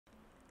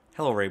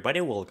Hello everybody,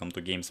 welcome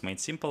to Games Made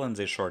Simple. In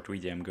this short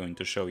video I'm going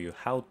to show you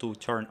how to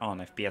turn on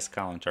FPS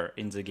counter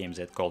in the game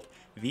that's called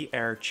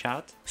VR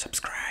Chat.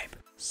 Subscribe!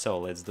 So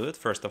let's do it.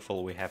 First of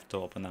all we have to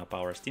open up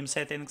our Steam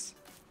settings.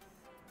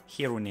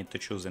 Here we need to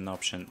choose an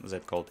option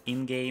that's called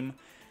in-game,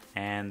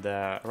 and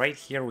right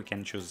here we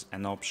can choose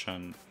an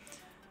option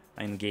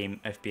in-game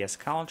FPS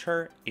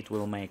counter. It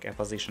will make a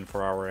position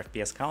for our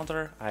FPS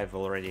counter. I've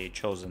already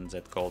chosen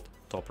that called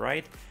top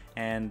right,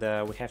 and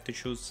we have to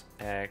choose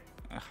a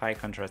high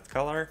contrast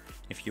color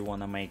if you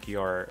want to make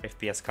your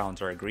FPS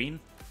counter green,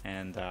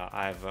 and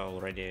I've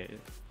already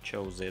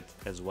chose it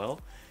as well.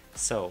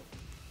 So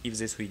if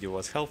this video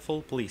was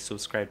helpful, please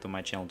subscribe to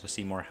my channel to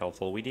see more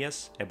helpful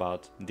videos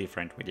about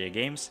different video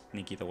games.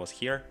 Nikita was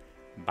here.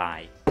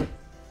 Bye.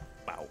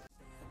 Wow.